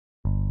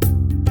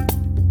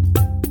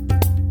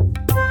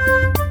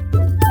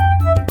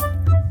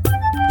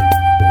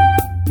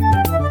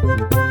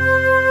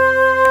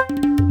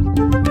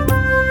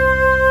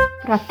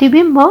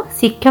प्रतिबिंब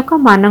शिक्षक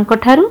मानक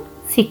ठारू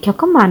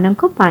शिक्षक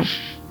मानक पाई।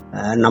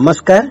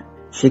 नमस्कार।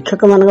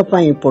 शिक्षक मानक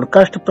पाई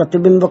पॉडकास्ट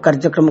प्रतिबिंब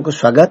कार्यक्रम को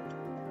स्वागत।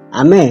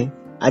 आमे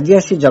आज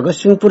आसी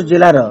जगतसिंहपुर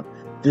जिलार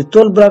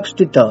त्रितोल ब्लॉक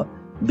स्थित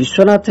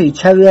विश्वनाथ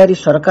इच्छाबिहारी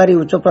सरकारी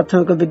उच्च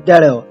प्राथमिक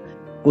विद्यालय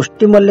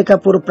कुष्टी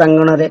मल्लिकापुर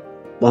प्रांगण रे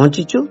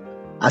पहुंचीचु।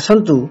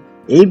 आसंतु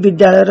एई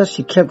विद्यालयर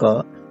शिक्षक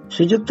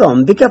श्रीजुक्त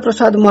अंबिका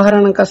प्रसाद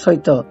महाराणा का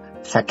सहित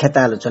साक्षात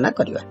आलोचना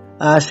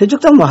करिवा।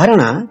 श्रीजुक्त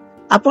महाराणा,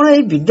 आपण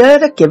एई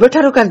विद्यालय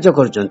केबेठारो कार्य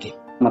करचंती?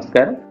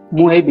 नमस्कार।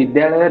 मु एई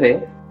विद्यालय रे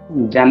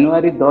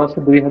जनवरी 10,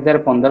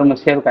 2015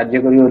 मसीह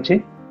कार्य करी।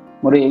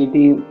 मोर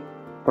एटी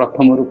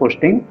प्रथम रु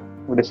पोस्टिंग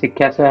गोटे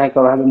शिक्षा सहायक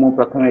भाव मु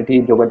प्रथम एटी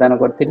योगदान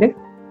करथिले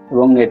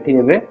एवं एटी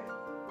एबे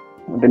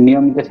गोटे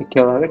नियमित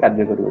शिक्षक भाव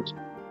कार्य करी।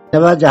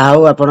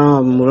 जहाँ आपण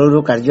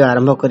मूलरू कार्य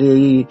आरंभ करी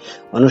एई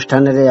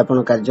अनुष्ठान रे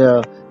आपण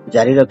कार्य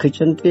जारी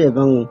रखिछंती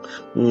एवं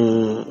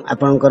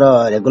आपनकर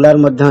रेगुलर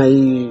मध्य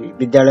एई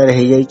विद्यालय रे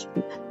हे जाई।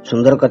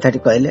 सुंदर कथाटी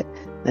कहले।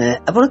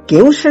 आपण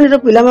केउ श्रेणी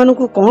पिला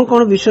मानकु कोन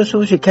कोन विषय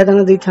सब शिक्षा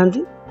दान दै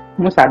थांती?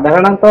 मु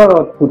साधारणतः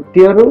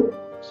तृतीय रु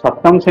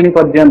सप्तम श्रेणी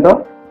पर्यंत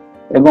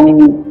एवं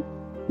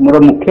मोर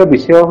मुख्य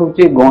विषय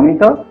होची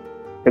गणित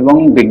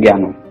एवं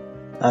विज्ञान।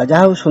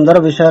 जहाँ सुंदर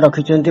विषय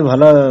रखिछंती,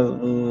 भल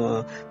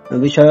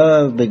विषय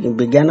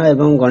विज्ञान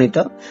एवं गणित।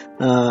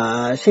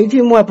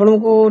 सेठी मु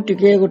आपनको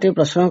टिके गोटे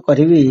प्रश्न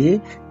करिवि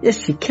जे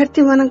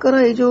शिक्षार्थी मानकर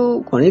ए जो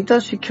गणित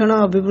शिक्षण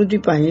अभिवृद्धि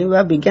पई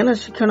बा विज्ञान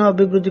शिक्षण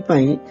अभिवृद्धि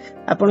पई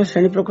आपण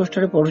श्रेणी प्रकोष्ठ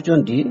रे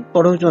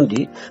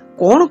पढौचंती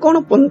कोन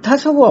कोन पंथा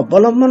सब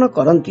अवलंबन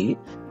करंती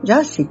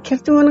जहाँ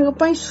शिक्षार्थी मानक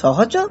पई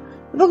सहज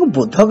एवं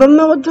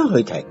बोधगम्य मध्य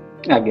होई थाए?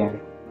 आज्ञा,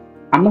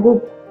 हमको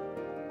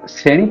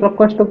श्रेणी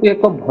प्रकोष्ठ को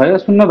एक भय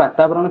शून्य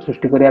वातावरण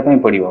सृष्टि करिया पई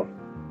पड़िबो।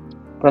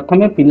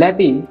 प्रथमे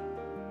पिलाटी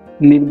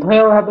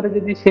निर्भय भाव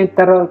जदि से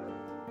तार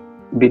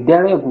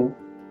विद्यालय को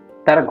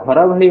तार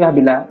घर भली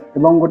भाविला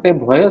एवं गोटे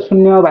भय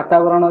शून्य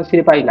वातावरण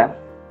से पाइला,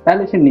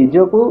 ताले से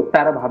निजको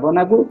तार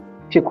भावना को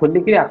से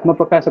खोलिक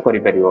आत्मप्रकाश करि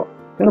परिबो।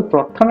 तेणु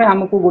प्रथमे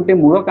हमको गोटे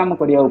मूल काम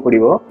करिया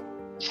पड़िबो।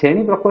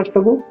 श्रेणी प्रकोष्ठ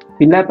को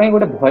पिला पई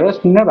गोटे भय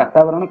शून्य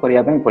वातावरण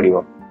करिया पई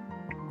पड़िबो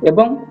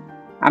एवं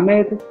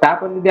आमे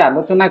तापर जदि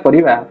आलोचना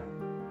करिबा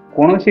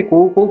कोनोसी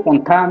को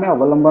पंथा आमे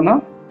अवलंबन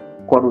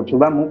करूछु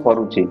बा मु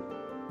करूछि।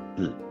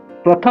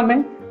 प्रथमे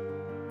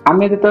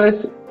आमे जतो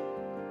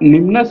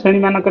निम्न श्रेणी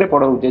मानकरे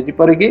पढौछे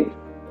जेपर कि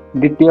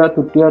द्वितीय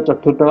तृतीय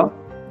चतुर्थ,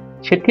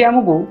 सेठी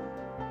हमकु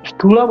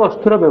स्थूल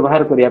वस्तुर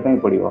व्यवहार करिया पई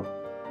पड़िबो।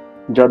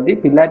 जदि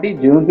पिलाटी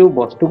जो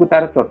वस्तु को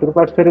तार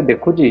चतुर्पार्श्व रे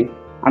देखुछि,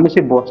 आमे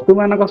से वस्तु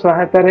मानक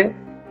सहायता रे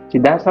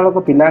सीधा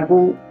सड़क पिला को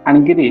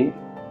आनिकिरी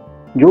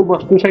जो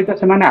वस्तु सहित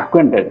से माने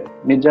अक्वेंटेड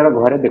निजर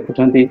घरे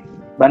देखुछंती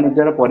बा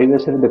निजर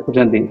परिवेश रे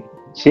देखुछंती,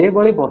 से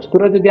बळी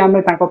वस्तुर जदि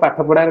आमे ताको पाठ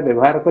पढा रे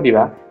व्यवहार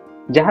करिबा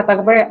जहाँ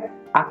ताको पय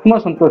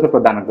आत्मसंतोष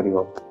प्रदान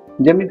करिवो।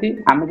 जेमिति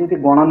आमे जदि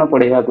गणन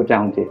पढेया को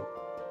चाहूचे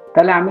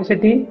ताले आमे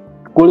सेठी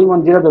कोळी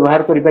मंजीर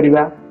व्यवहार करि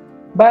परिबा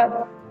बा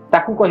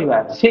ताकू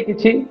कहिबा से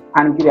किछि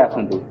आनिकिरी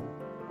आसंतु,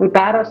 तो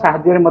तार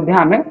साहाय्य रे मध्ये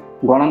आमे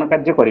गणन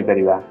कार्य करि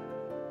परिबा।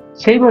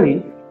 सेहि भली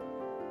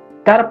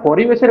तार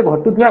परिवेश रे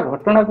घटुथुवा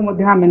घटना को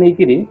मध्ये आमे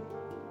नेकिरी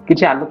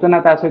किछि आलोचना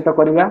ता सहित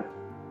करिबा,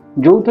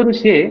 जो थरु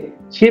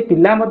से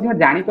पिला मध्ये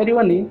जानि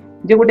परिबनी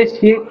जे गोटे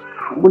से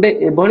गोटे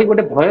एभली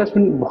गोटे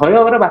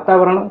भयर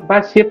वातावरण बा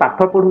से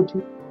पाठ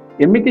पढुछि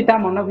एमिति ता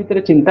मन भितर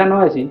चिंता न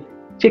आसी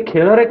से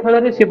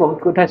खेल से बहुत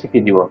कथा शिखि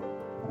जीव।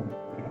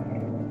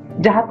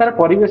 जहाँ तार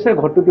परिवेश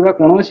घटुथिबा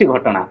कोनोसी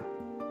घटना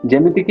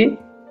जेमिति कि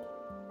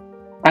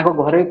ताको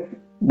घरे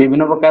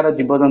विभिन्न प्रकार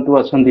जीवजंतु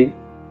अछंती,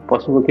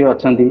 पशुपक्षी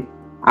अछंती,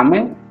 आमे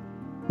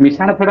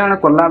मिशाण फेडाण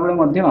कला बेले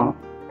मध्ये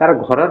तार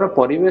घरर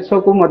परिवेश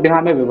को मध्ये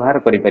आमे व्यवहार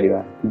करि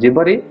परिबा।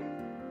 जेबरी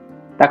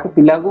ताको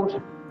पिला को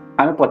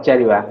आमे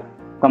पचारिबा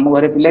तम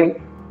घरे पिले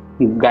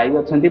गाय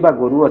अछंती बा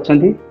गोरु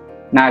अछंती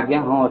ना? आज्ञा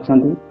हाँ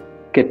अछंती।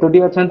 केतोटी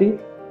अछंती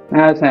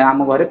ना?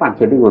 आम घरे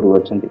 5टी गोरु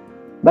अछंती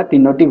बा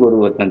 3टी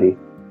गोरु अछंती।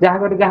 जहाँ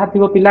घरे जहाँ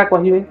थिबो पिला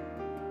कहिबे।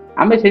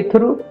 आमे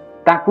सेथरु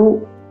ताकू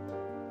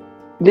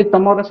जे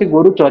तमर से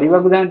गोरु चरिबा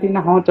को जानती ना?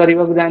 हाँ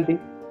चरिबा को जानती।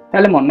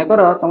 ताले मने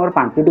कर तमर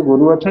 5टी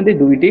गोरु अछंती,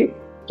 2टी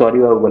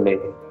चरिबा गले,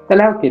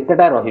 ताले आ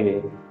केतेटा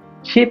रहिबे?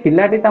 से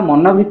पिलाटी ता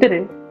मन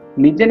भितरे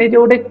निजे निजे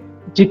गोटे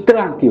चित्र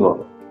आंकिबो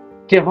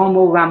जे हाँ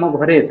मो आम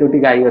घरे एतोटी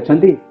गाई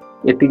अछंती,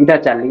 एतिकिटा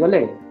चली गले,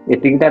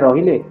 एतिकिटा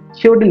रहिले।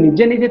 से गोटे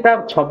निजे निजे ता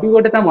छवि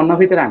गोटे ता मन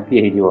भितरे आंकी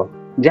हेजिवो,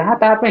 जहाँ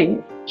ता पई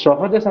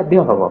सहज साध्य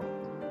हबो।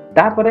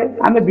 तापरे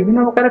आमे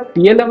विभिन्न प्रकार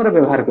टीएलएम रो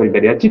व्यवहार करि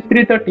परिया।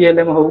 चित्रित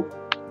टीएलएम हो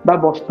बा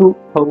वस्तु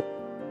हो,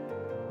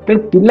 तो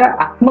पिला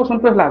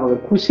आत्मसंतोष लाभ करे,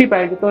 खुशी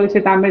पाए। तो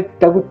से आमे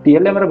ताकू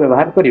टीएलएम रो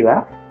व्यवहार करिवा,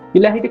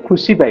 पिला हेटी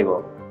खुशी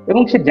पाइबो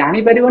एवं से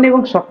जानि परिबोनी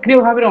एवं सक्रिय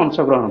भाव रे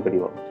अंशग्रहण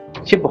करिवो।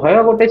 से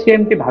भय गोटे से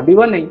एमती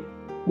भाबिबो नै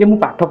जे मु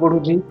पाठ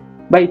पढुची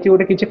बा इति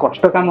गोटे किछि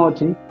कष्ट काम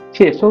अछि,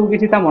 से सब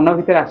किछि ता मन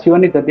भितर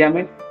आसीबोनी जदि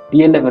आमे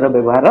टीएलएम रो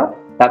व्यवहार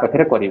ता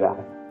पाखरे करिवा।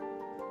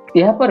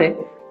 एहा परे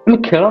हम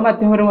खेल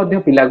माध्यम रे मध्ये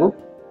पिला को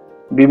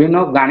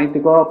विभिन्न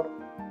गाणितिक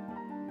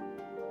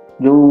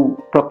जो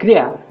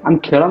प्रक्रिया हम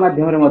खेल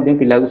माध्यम रे मध्ये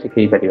पिला को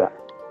सिखै परिबा।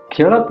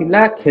 ଖେଳ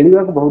ପିଲା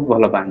ଖେଳିବାକୁ ବହୁତ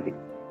ଭଲ ପାଆନ୍ତି,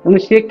 ତେଣୁ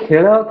ସେ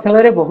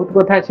ଖେଳରେ ବହୁତ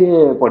କଥା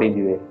ସିଏ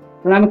ପଢିଯିବେ।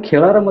 ତେଣୁ ଆମେ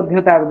ଖେଳର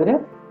ମଧ୍ୟ ତା ଭିତରେ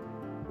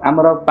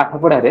ଆମର ପାଠ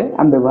ପଢାରେ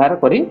ଆମେ ବ୍ୟବହାର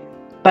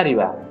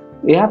କରିପାରିବା।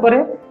 ଏହାପରେ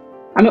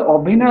ଆମେ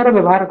ଅଭିନୟର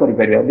ବ୍ୟବହାର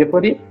କରିପାରିବା,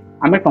 ଯେପରି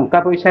ଆମେ ଟଙ୍କା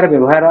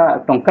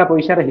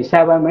ପଇସାର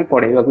ହିସାବ ଆମେ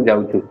ପଢେଇବାକୁ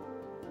ଯାଉଛୁ।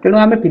 ତେଣୁ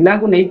ଆମେ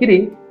ପିଲାଙ୍କୁ ନେଇକରି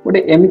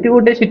ଏମିତି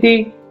ଗୋଟେ ସେଠି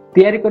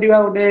ତିଆରି କରିବା,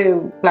 ଗୋଟେ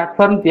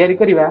ପ୍ଲାଟଫର୍ମ ତିଆରି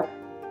କରିବା,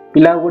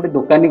 ପିଲାକୁ ଗୋଟେ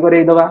ଦୋକାନୀ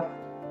କରେଇଦବା,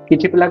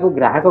 କିଛି ପିଲାକୁ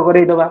ଗ୍ରାହକ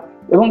କରେଇଦବା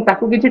ଏବଂ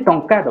ତାକୁ କିଛି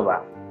ଟଙ୍କା ଦବା।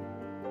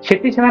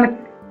 ସେଠି ସେମାନେ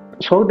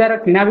ସଉଦାର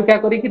କିଣାବିକା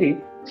କରିକିରି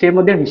ସେ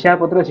ମଧ୍ୟ ହିସାବ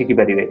ପତ୍ର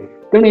ଶିଖିପାରିବେ।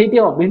 ତେଣୁ ଏଇଠି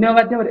ଅଭିନୟ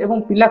ମାଧ୍ୟମରେ ଏବଂ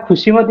ପିଲା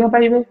ଖୁସି ମଧ୍ୟ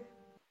ପାଇବେ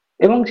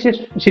ଏବଂ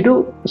ସେଠୁ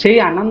ସେଇ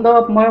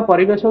ଆନନ୍ଦମୟ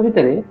ପରିବେଶ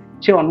ଭିତରେ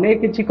ସେ ଅନେକ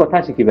କିଛି କଥା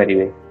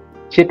ଶିଖିପାରିବେ।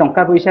 ସେ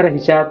ଟଙ୍କା ପଇସାର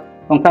ହିସାବ,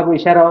 ଟଙ୍କା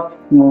ପଇସାର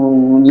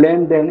ଲେନ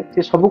ଦେନ, ସେ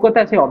ସବୁ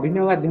କଥା ସେ ଅଭିନୟ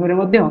ମାଧ୍ୟମରେ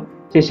ମଧ୍ୟ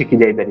ସେ ଶିଖି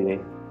ଯାଇପାରିବେ।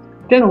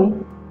 ତେଣୁ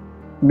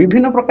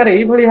ବିଭିନ୍ନ ପ୍ରକାର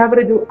ଏଇଭଳି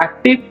ଭାବରେ ଯୋଉ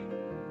ଆକ୍ଟିଭ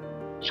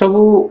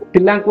ସବୁ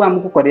ପିଲାଙ୍କୁ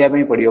ଆମକୁ କରିବା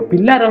ପାଇଁ ପଡିବ।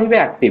 ପିଲା ରହିବେ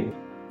ଆକ୍ଟିଭ।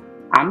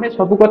 ଆମେ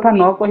ସବୁ କଥା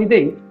ନ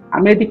କହିଦେଇ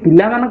ଆମେ ଏଠି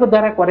ପିଲାମାନଙ୍କ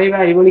ଦ୍ୱାରା କରେଇବା,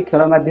 ଏଇଭଳି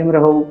ଖେଳ ମାଧ୍ୟମରେ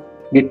ହଉ,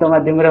 ଗୀତ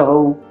ମାଧ୍ୟମରେ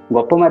ହଉ,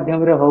 ଗପ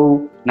ମାଧ୍ୟମରେ ହଉ,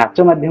 ନାଚ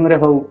ମାଧ୍ୟମରେ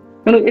ହଉ।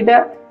 ତେଣୁ ଏଇଟା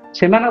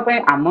ସେମାନଙ୍କ ପାଇଁ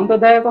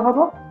ଆନନ୍ଦଦାୟକ ହବ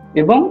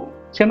ଏବଂ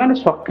ସେମାନେ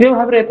ସକ୍ରିୟ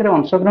ଭାବରେ ଏଥିରେ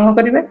ଅଂଶଗ୍ରହଣ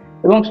କରିବେ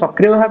ଏବଂ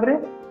ସକ୍ରିୟ ଭାବରେ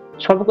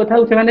ସବୁ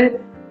କଥାକୁ ସେମାନେ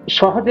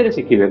ସହଜରେ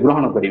ଶିଖିବେ,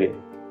 ଗ୍ରହଣ କରିବେ।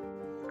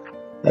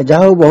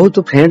 ଯାହା ହଉ ବହୁତ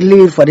ଫ୍ରେଣ୍ଡଲି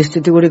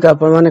ପରିସ୍ଥିତି ଗୁଡିକ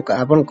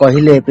ଆପଣ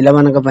କହିଲେ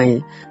ପିଲାମାନଙ୍କ ପାଇଁ।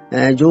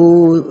 ଯୋଉ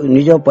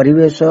ନିଜ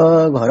ପରିବେଶ,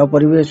 ଘର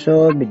ପରିବେଶ,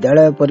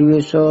 ବିଦ୍ୟାଳୟ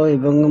ପରିବେଶ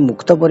ଏବଂ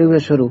ମୁକ୍ତ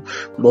ପରିବେଶରୁ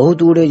ବହୁତ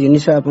ଗୁଡେ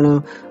ଜିନିଷ ଆପଣ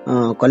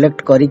କଲେକ୍ଟ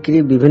କରିକି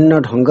ବିଭିନ୍ନ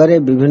ଢଙ୍ଗରେ,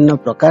 ବିଭିନ୍ନ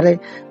ପ୍ରକାରେ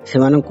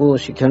ସେମାନଙ୍କର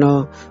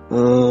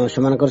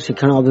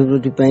ଶିକ୍ଷଣ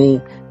ଅଭିବୃଦ୍ଧି ପାଇଁ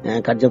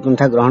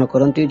କାର୍ଯ୍ୟପନ୍ଥା ଗ୍ରହଣ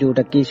କରନ୍ତି,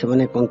 ଯୋଉଟା କି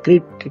ସେମାନେ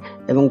କଂକ୍ରିଟ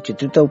ଏବଂ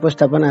ଚିତ୍ରିତ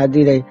ଉପସ୍ଥାପନା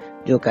ଆଦିରେ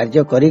ଯୋଉ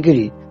କାର୍ଯ୍ୟ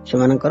କରିକିରି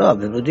ସେମାନଙ୍କର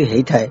ଅଭିବୃଦ୍ଧି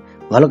ହେଇଥାଏ।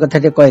 ଭଲ କଥା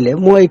ଟିକେ କହିଲେ।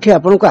 ମୁଁ ଏଇଠି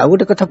ଆପଣଙ୍କୁ ଆଉ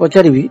ଗୋଟେ କଥା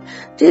ପଚାରିବି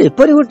ଯେ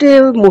ଏପରି ଗୋଟେ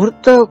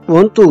ମୁହୂର୍ତ୍ତ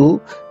କୁହନ୍ତୁ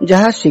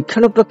ଯାହା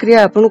ଶିକ୍ଷଣ ପ୍ରକ୍ରିୟା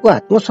ଆପଣଙ୍କୁ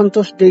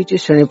ଆତ୍ମସନ୍ତୋଷ ଦେଇଛି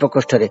ଶ୍ରେଣୀ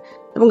ପ୍ରକୋଷ୍ଠରେ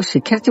ଏବଂ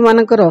ଶିକ୍ଷାର୍ଥୀ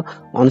ମାନଙ୍କର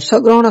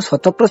ଅଂଶଗ୍ରହଣ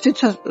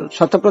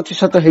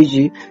 100%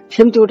 ହେଇଛି,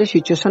 ସେମିତି ଗୋଟେ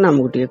ସିଚୁଏସନ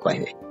ଆମକୁ ଟିକେ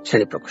କହିବେ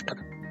ଶ୍ରେଣୀ ପ୍ରକୋଷ୍ଠର।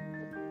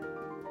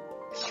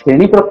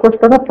 ଶ୍ରେଣୀ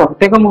ପ୍ରକୋଷ୍ଠର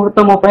ପ୍ରତ୍ୟେକ ମୁହୂର୍ତ୍ତ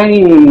ମୋ ପାଇଁ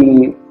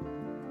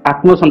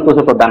ଆତ୍ମସନ୍ତୋଷ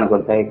ପ୍ରଦାନ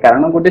କରିଥାଏ।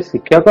 କାରଣ ଗୋଟେ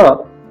ଶିକ୍ଷକ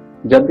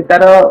ଯଦି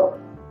ତାର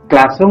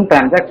କ୍ଲାସରୁମ୍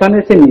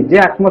ଟ୍ରାଞ୍ଜାକ୍ସନରେ ସେ ନିଜେ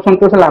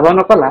ଆତ୍ମସନ୍ତୋଷ ଲାଭ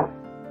ନ କଲା,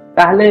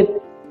 ତାହେଲେ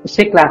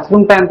ସେ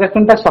କ୍ଲାସରୁମ୍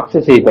ଟ୍ରାଞ୍ଜାକ୍ସନ ଟା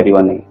ସକ୍ସେସ୍ ହେଇପାରିବ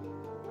ନାହିଁ।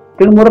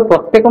 ତେଣୁ ମୋର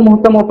ପ୍ରତ୍ୟେକ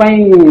ମୁହୂର୍ତ୍ତ ମୋ ପାଇଁ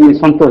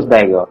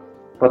ସନ୍ତୋଷଦାୟକ।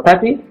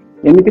 ତଥାପି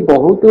ଏମିତି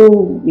ବହୁତ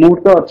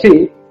ମୁହୂର୍ତ୍ତ ଅଛି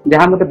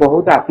ଯାହା ମତେ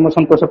ବହୁତ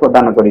ଆତ୍ମସନ୍ତୋଷ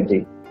ପ୍ରଦାନ କରିଛି।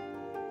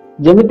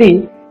 ଯେମିତି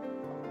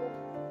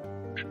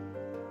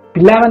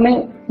ପିଲାମାନେ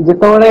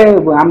ଯେତେବେଳେ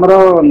ଆମର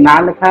ନାଁ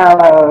ଲେଖା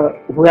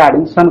ହୁଏ,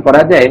 ଆଡମିସନ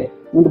କରାଯାଏ,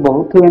 ଏମିତି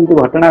ବହୁତ ଏମିତି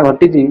ଘଟଣା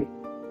ଘଟିଛି।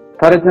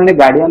 ଥରେ ଜଣେ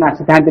ଗାର୍ଡିଆନ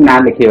ଆସିଥାନ୍ତି ନାଁ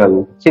ଲେଖେଇବାକୁ,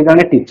 ସେ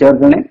ଜଣେ ଟିଚର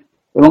ଜଣେ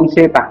ଏବଂ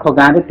ସେ ପାଖ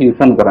ଗାଁରେ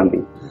ଟ୍ୟୁସନ କରନ୍ତି।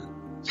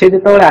 ସେ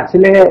ଯେତେବେଳେ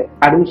ଆସିଲେ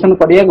ଆଡମିସନ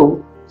କରିବାକୁ,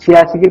 ସିଏ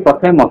ଆସିକି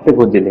ପ୍ରଥମେ ମତେ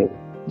ଖୋଜିଲେ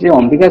ଯେ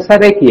ଅମ୍ବିକା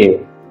ସାର୍ କିଏ,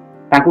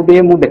 ତାଙ୍କୁ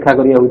ଟିକେ ମୁଁ ଦେଖା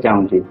କରିବାକୁ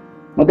ଚାହୁଁଛି।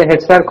 ମତେ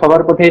ହେଡ୍ ସାର୍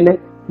ଖବର ପଠେଇଲେ,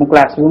 ମୁଁ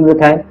କ୍ଲାସ ରୁମରେ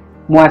ଥାଏ।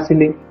 ମୁଁ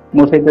ଆସିଲି,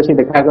 ମୋ ସହିତ ସେ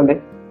ଦେଖା କଲେ,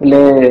 ହେଲେ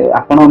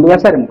ଆପଣ ଅମ୍ବିକା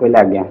ସାର୍? ମୁଁ କହିଲି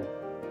ଆଜ୍ଞା।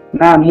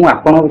 ନା, ମୁଁ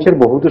ଆପଣଙ୍କ ବିଷୟରେ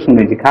ବହୁତ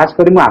ଶୁଣିଛି, ଖାସ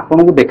କରି ମୁଁ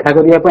ଆପଣଙ୍କୁ ଦେଖା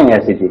କରିବା ପାଇଁ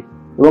ଆସିଛି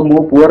ଏବଂ ମୋ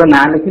ପୁଅର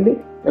ନାଁ ଲେଖିଲି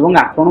ଏବଂ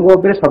ଆପଣଙ୍କ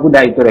ଉପରେ ସବୁ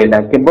ଦାୟିତ୍ୱ ରହିଲା।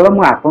 କେବଳ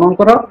ମୁଁ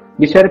ଆପଣଙ୍କର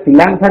ବିଷୟରେ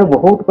ପିଲାଙ୍କ ଠାରୁ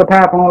ବହୁତ କଥା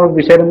ଆପଣଙ୍କ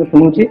ବିଷୟରେ ମୁଁ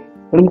ଶୁଣୁଛି,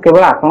 ତେଣୁ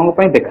କେବଳ ଆପଣଙ୍କ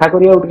ପାଇଁ ଦେଖା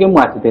କରିବାକୁ ଟିକେ ମୁଁ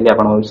ଆସିଥିଲି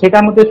ଆପଣଙ୍କ। ସେଇଟା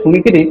ମତେ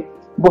ଶୁଣିକିରି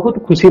ବହୁତ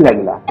ଖୁସି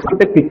ଲାଗିଲା।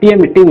 ଗୋଟେ ପିଟିଏ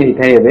ମିଟିଂ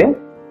ହେଇଥାଏ, ଏବେ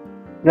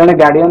ଜଣେ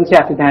ଗାର୍ଡିଆନ ସେ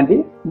ଆସିଥାନ୍ତି,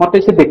 ମତେ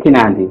ସେ ଦେଖି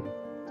ନାହାନ୍ତି।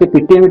 ସେ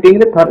ପିଟିଏ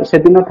ମିଟିଂରେ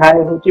ସେଦିନ ଥାଏ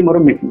ହଉଛି ମୋର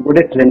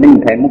ଗୋଟେ ଟ୍ରେନିଂ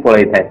ଥାଏ, ମୁଁ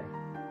ପଳେଇଥାଏ।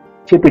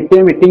 ସେ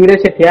ପିଟିଏ ମିଟିଂରେ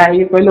ସେ ଠିଆ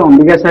ହେଇକି କହିଲେ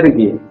ଅମ୍ବିକା ସାର୍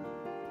କିଏ?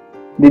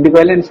 ଦିଦି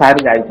କହିଲେ ସାର୍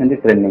ଯାଇଛନ୍ତି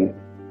ଟ୍ରେନିଂ।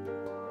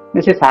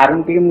 ସେ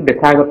ସାର୍ଙ୍କୁ ଟିକେ ମୁଁ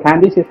ଦେଖା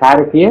କରିଥାନ୍ତି। ସେ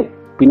ସାର୍ କିଏ?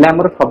 ପିଲା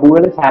ମୋର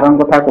ସବୁବେଳେ ସାର୍ଙ୍କ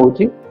କଥା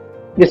କହୁଛି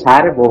ଯେ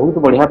ସାର୍ ବହୁତ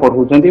ବଢିଆ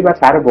ପଢଉଛନ୍ତି ବା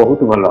ସାର୍ ବହୁତ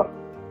ଭଲ।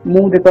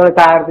 ମୁଁ ଯେତେବେଳେ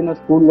ତା ଦିନ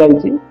ସ୍କୁଲ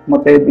ଯାଇଛି,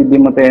 ମତେ ଦିଦି,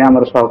 ମତେ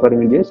ଆମର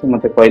ସହକର୍ମୀ ଯିଏ, ସେ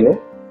ମତେ କହିଲେ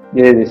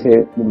ଯେ ସେ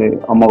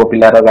ଅମକ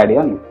ପିଲାର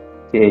ଗାର୍ଡିଆନ,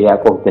 ସେ ଏଇଆ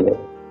କହୁଥିଲେ।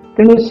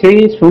 ତେଣୁ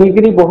ସେଇ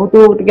ଶୁଣିକିରି ବହୁତ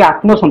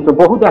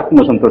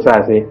ଆତ୍ମସନ୍ତୋଷ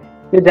ଆସେ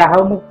ଯେ ଯାହା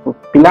ହଉ ମୁଁ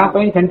ପିଲାଙ୍କ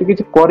ପାଇଁ ସେମିତି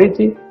କିଛି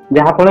କରିଛି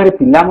ଯାହା ଫଳରେ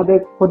ପିଲା ମତେ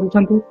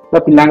ଖୋଜୁଛନ୍ତି ବା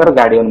ପିଲାଙ୍କର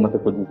ଗାର୍ଡିଆନ ମତେ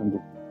ଖୋଜୁଛନ୍ତି।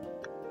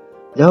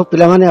 ଯାହା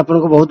ପିଲାମାନେ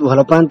ଆପଣଙ୍କୁ ବହୁତ ଭଲ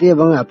ପାଆନ୍ତି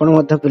ଏବଂ ଆପଣ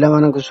ମଧ୍ୟ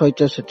ପିଲାମାନଙ୍କ ସହିତ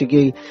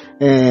ସେତିକି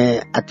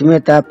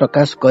ଆତ୍ମୀୟତା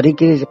ପ୍ରକାଶ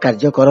କରିକି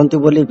କାର୍ଯ୍ୟ କରନ୍ତି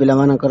ବୋଲି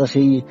ପିଲାମାନଙ୍କର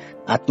ସେଇ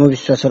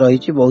ଆତ୍ମବିଶ୍ୱାସ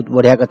ରହିଛି। ବହୁତ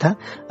ବଢିଆ କଥା।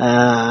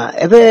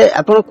 ଏବେ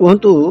ଆପଣ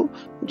କୁହନ୍ତୁ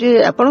ଯେ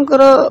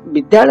ଆପଣଙ୍କର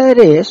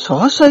ବିଦ୍ୟାଳୟରେ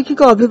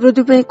ସହଶୈକ୍ଷିକ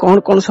ଅଭିବୃଦ୍ଧି ପାଇଁ କଣ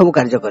କଣ ସବୁ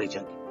କାର୍ଯ୍ୟ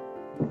କରିଛନ୍ତି?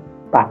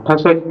 ପାଠ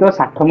ସହିତ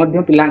ଶାଠ ମଧ୍ୟ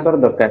ପିଲାଙ୍କର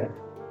ଦରକାର।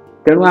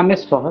 ତେଣୁ ଆମେ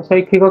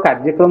ସହଶୈକ୍ଷିକ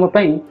କାର୍ଯ୍ୟକ୍ରମ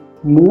ପାଇଁ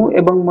ମୁଁ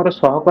ଏବଂ ମୋର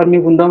ସହକର୍ମୀ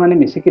ବୃନ୍ଦ ମାନେ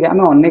ମିଶିକିରି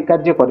ଆମେ ଅନେକ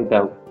କାର୍ଯ୍ୟ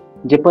କରିଥାଉ।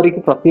 ଯେପରିକି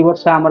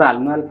ପ୍ରତିବର୍ଷ ଆମର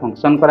ଆନୁଆଲ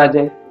ଫଙ୍କସନ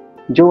କରାଯାଏ।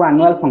 ଯୋଉ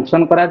ଆନୁଆଲ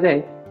ଫଙ୍କସନ କରାଯାଏ,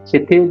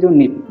 ସେଥିରେ ଯୋଉ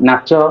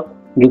ନାଚ,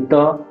 ଗୀତ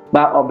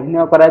ବା ଅଭିନୟ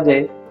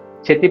କରାଯାଏ,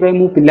 ସେଥିପାଇଁ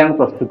ମୁଁ ପିଲାଙ୍କୁ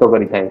ପ୍ରସ୍ତୁତ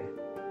କରିଥାଏ।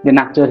 ଯେ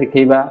ନାଚ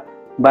ଶିଖେଇବା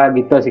ବା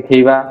ଗୀତ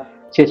ଶିଖେଇବା,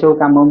 ସେସବୁ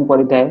କାମ ମୁଁ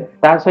କରିଥାଏ।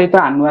 ତା ସହିତ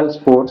ଆନୁଆଲ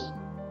ସ୍ପୋର୍ଟସ,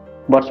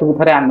 ବର୍ଷକୁ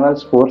ଥରେ ଆନୁଆଲ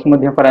ସ୍ପୋର୍ଟସ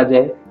ମଧ୍ୟ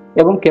କରାଯାଏ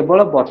ଏବଂ କେବଳ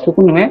ବର୍ଷକୁ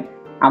ନୁହେଁ,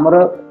 ଆମର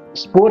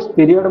ସ୍ପୋର୍ट्स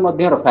ପିରିୟଡ଼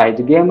ମଧ୍ୟ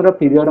ରଖାହେଇଛି, ଗେମ୍ର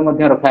ପିରିୟଡ଼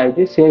ମଧ୍ୟ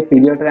ରଖାହେଇଛି। ସେ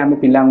ପିରିୟଡ଼ରେ ଆମେ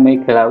ପିଲାଙ୍କୁ ନେଇ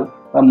ଖେଳାଉ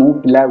ବା ମୁଁ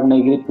ପିଲାକୁ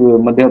ନେଇକିରି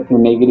ମଧ୍ୟ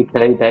ନେଇକିରି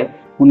ଖେଳାଇଥାଏ।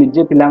 ମୁଁ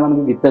ନିଜେ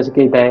ପିଲାମାନଙ୍କୁ ଗୀତ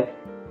ଶିଖେଇଥାଏ।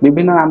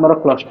 ବିଭିନ୍ନ ଆମର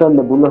କ୍ଲଷ୍ଟର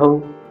ଲେବୁଲ ହଉ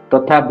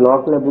ତଥା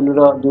ବ୍ଲକ ଲେବୁଲର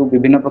ଯେଉଁ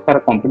ବିଭିନ୍ନ ପ୍ରକାର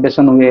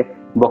କମ୍ପିଟିସନ ହୁଏ,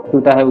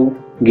 ବକ୍ତୃତା ହେଉ,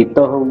 ଗୀତ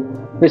ହଉ,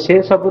 ସେ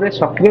ସବୁରେ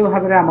ସକ୍ରିୟ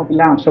ଭାବରେ ଆମ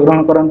ପିଲା ଅଂଶଗ୍ରହଣ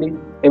କରନ୍ତି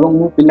ଏବଂ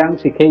ମୁଁ ପିଲାଙ୍କୁ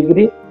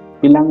ଶିଖେଇକିରି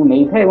ପିଲାଙ୍କୁ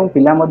ନେଇଥାଏ ଏବଂ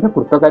ପିଲା ମଧ୍ୟ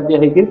କୃତକାର୍ଯ୍ୟ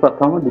ହେଇକିରି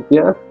ପ୍ରଥମ, ଦ୍ୱିତୀୟ,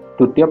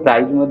 ତୃତୀୟ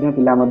ପ୍ରାଇଜ ମଧ୍ୟ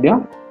ପିଲା ମଧ୍ୟ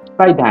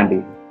ପାଇଥାନ୍ତି।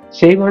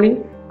 ସେଇଭଳି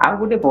ଆଉ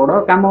ଗୋଟେ ବଡ଼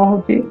କାମ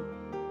ହେଉଛି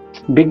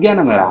ବିଜ୍ଞାନ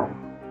ମେଳା।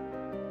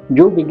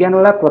 ଯେଉଁ ବିଜ୍ଞାନ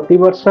ମେଳା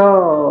ପ୍ରତିବର୍ଷ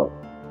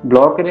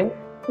ବ୍ଲକରେ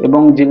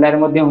ଏବଂ ଜିଲ୍ଲାରେ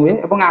ମଧ୍ୟ ହୁଏ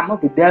ଏବଂ ଆମ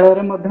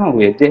ବିଦ୍ୟାଳୟରେ ମଧ୍ୟ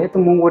ହୁଏ। ଯେହେତୁ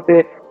ମୁଁ ଗୋଟେ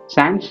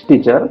ସାଇନ୍ସ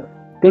ଟିଚର,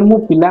 ତେଣୁ ମୁଁ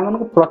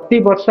ପିଲାମାନଙ୍କୁ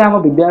ପ୍ରତିବର୍ଷ ଆମ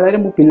ବିଦ୍ୟାଳୟରେ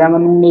ମୁଁ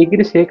ପିଲାମାନଙ୍କୁ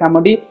ନେଇକରି ସେ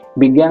କାମଟି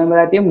ବିଜ୍ଞାନ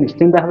ମେଳାଟିଏ ମୁଁ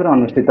ନିଶ୍ଚିନ୍ତ ଭାବରେ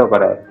ଅନୁଷ୍ଠିତ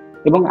କରାଏ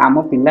ଏବଂ ଆମ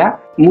ପିଲା,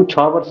 ମୁଁ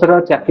 6 ବର୍ଷର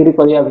ଚାକିରି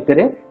କରିବା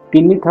ଭିତରେ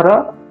 3 ଥର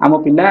ଆମ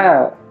ପିଲା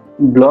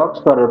ବ୍ଲକ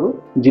ସ୍ତରରୁ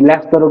ଜିଲ୍ଲା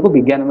ସ୍ତରକୁ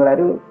ବିଜ୍ଞାନ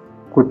ମେଳାରୁ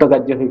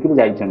କୃତକାର୍ଯ୍ୟ ହୋଇକରି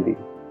ଯାଇଛନ୍ତି।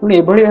 ତେଣୁ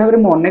ଏଭଳି ଭାବରେ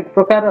ମୁଁ ଅନେକ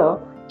ପ୍ରକାର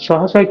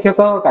ସହଶୈକ୍ଷକ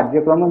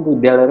କାର୍ଯ୍ୟକ୍ରମ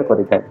ବିଦ୍ୟାଳୟରେ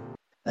କରିଥାଏ।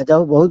 ଆଚ୍ଛା,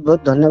 ବହୁତ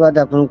ବହୁତ ଧନ୍ୟବାଦ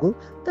ଆପଣଙ୍କୁ।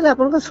 ତାହେଲେ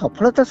ଆପଣଙ୍କ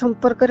ସଫଳତା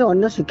ସମ୍ପର୍କରେ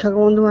ଅନ୍ୟ ଶିକ୍ଷକ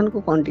ବନ୍ଧୁ ମାନଙ୍କୁ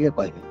କଣ ଟିକେ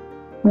କହିବେ?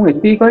 ମୁଁ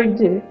ଏତିକି କହିବି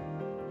ଯେ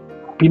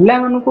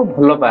ପିଲାମାନଙ୍କୁ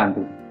ଭଲ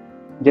ପାଆନ୍ତୁ।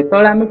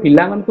 ଯେତେବେଳେ ଆମେ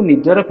ପିଲାମାନଙ୍କୁ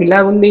ନିଜର ପିଲା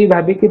ବୋଲି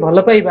ଭାବିକି ଭଲ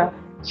ପାଇବା,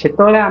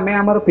 ସେତେବେଳେ ଆମେ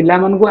ଆମର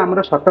ପିଲାମାନଙ୍କୁ ଆମର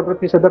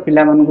 100%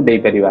 ପିଲାମାନଙ୍କୁ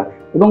ଦେଇପାରିବା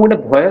ଏବଂ ଗୋଟେ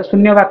ଭୟ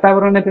ଶୂନ୍ୟ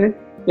ବାତାବରଣରେ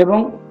ଏବଂ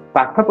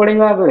ପାଠ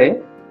ପଢ଼ାଇବା ବେଳେ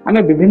ଆମେ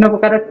ବିଭିନ୍ନ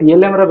ପ୍ରକାର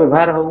TLMର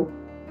ବ୍ୟବହାର ହଉ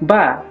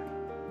ବା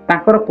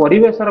ତାଙ୍କର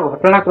ପରିବେଶର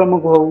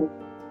ଘଟଣାକ୍ରମକୁ ହଉ,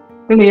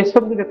 ତେଣୁ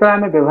ଏସବୁ ଯେତେବେଳେ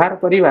ଆମେ ବ୍ୟବହାର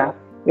କରିବା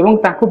ଏବଂ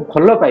ତାଙ୍କୁ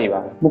ଭଲ ପାଇବା,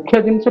 ମୁଖ୍ୟ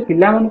ଜିନିଷ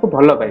ପିଲାମାନଙ୍କୁ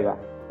ଭଲ ପାଇବା,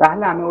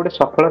 ତାହେଲେ ଆମେ ଗୋଟେ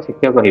ସଫଳ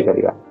ଶିକ୍ଷକ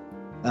ହେଇପାରିବା।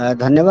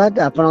 ଧନ୍ୟବାଦ।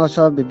 ଆପଣଙ୍କ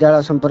ସହ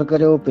ବିଦ୍ୟାଳୟ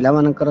ସମ୍ପର୍କରେ ଓ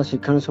ପିଲାମାନଙ୍କର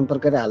ଶିକ୍ଷଣ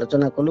ସମ୍ପର୍କରେ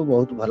ଆଲୋଚନା କଲୁ,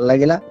 ବହୁତ ଭଲ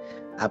ଲାଗିଲା।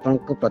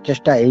 ଆପଣଙ୍କ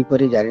ପ୍ରଚେଷ୍ଟା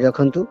ଏହିପରି ଜାରି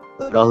ରଖନ୍ତୁ।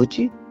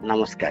 ରହୁଛି,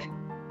 ନମସ୍କାର।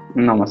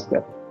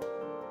 ନମସ୍କାର।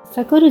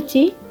 ଆଶା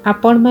କରୁଛି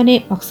ଆପଣମାନେ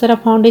ଅକ୍ଷରା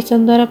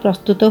ଫାଉଣ୍ଡେସନ୍ ଦ୍ୱାରା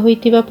ପ୍ରସ୍ତୁତ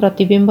ହୋଇଥିବା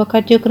ପ୍ରତିବିମ୍ବ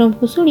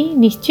କାର୍ଯ୍ୟକ୍ରମକୁ ଶୁଣି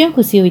ନିଶ୍ଚୟ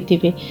ଖୁସି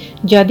ହୋଇଥିବେ।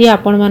 ଯଦି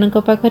ଆପଣମାନଙ୍କ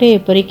ପାଖରେ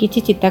ଏପରି କିଛି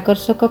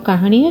ଚିତ୍ତାକର୍ଷକ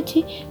କାହାଣୀ ଅଛି,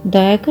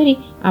 ଦୟାକରି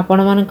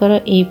ଆପଣମାନଙ୍କର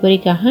ଏହିପରି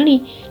କାହାଣୀ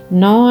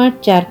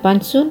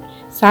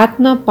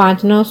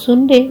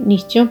 9845079590ରେ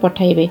ନିଶ୍ଚୟ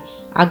ପଠାଇବେ।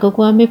 ଆଗକୁ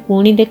ଆମେ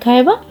ପୁଣି ଦେଖା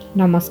ହେବା।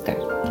 ନମସ୍କାର।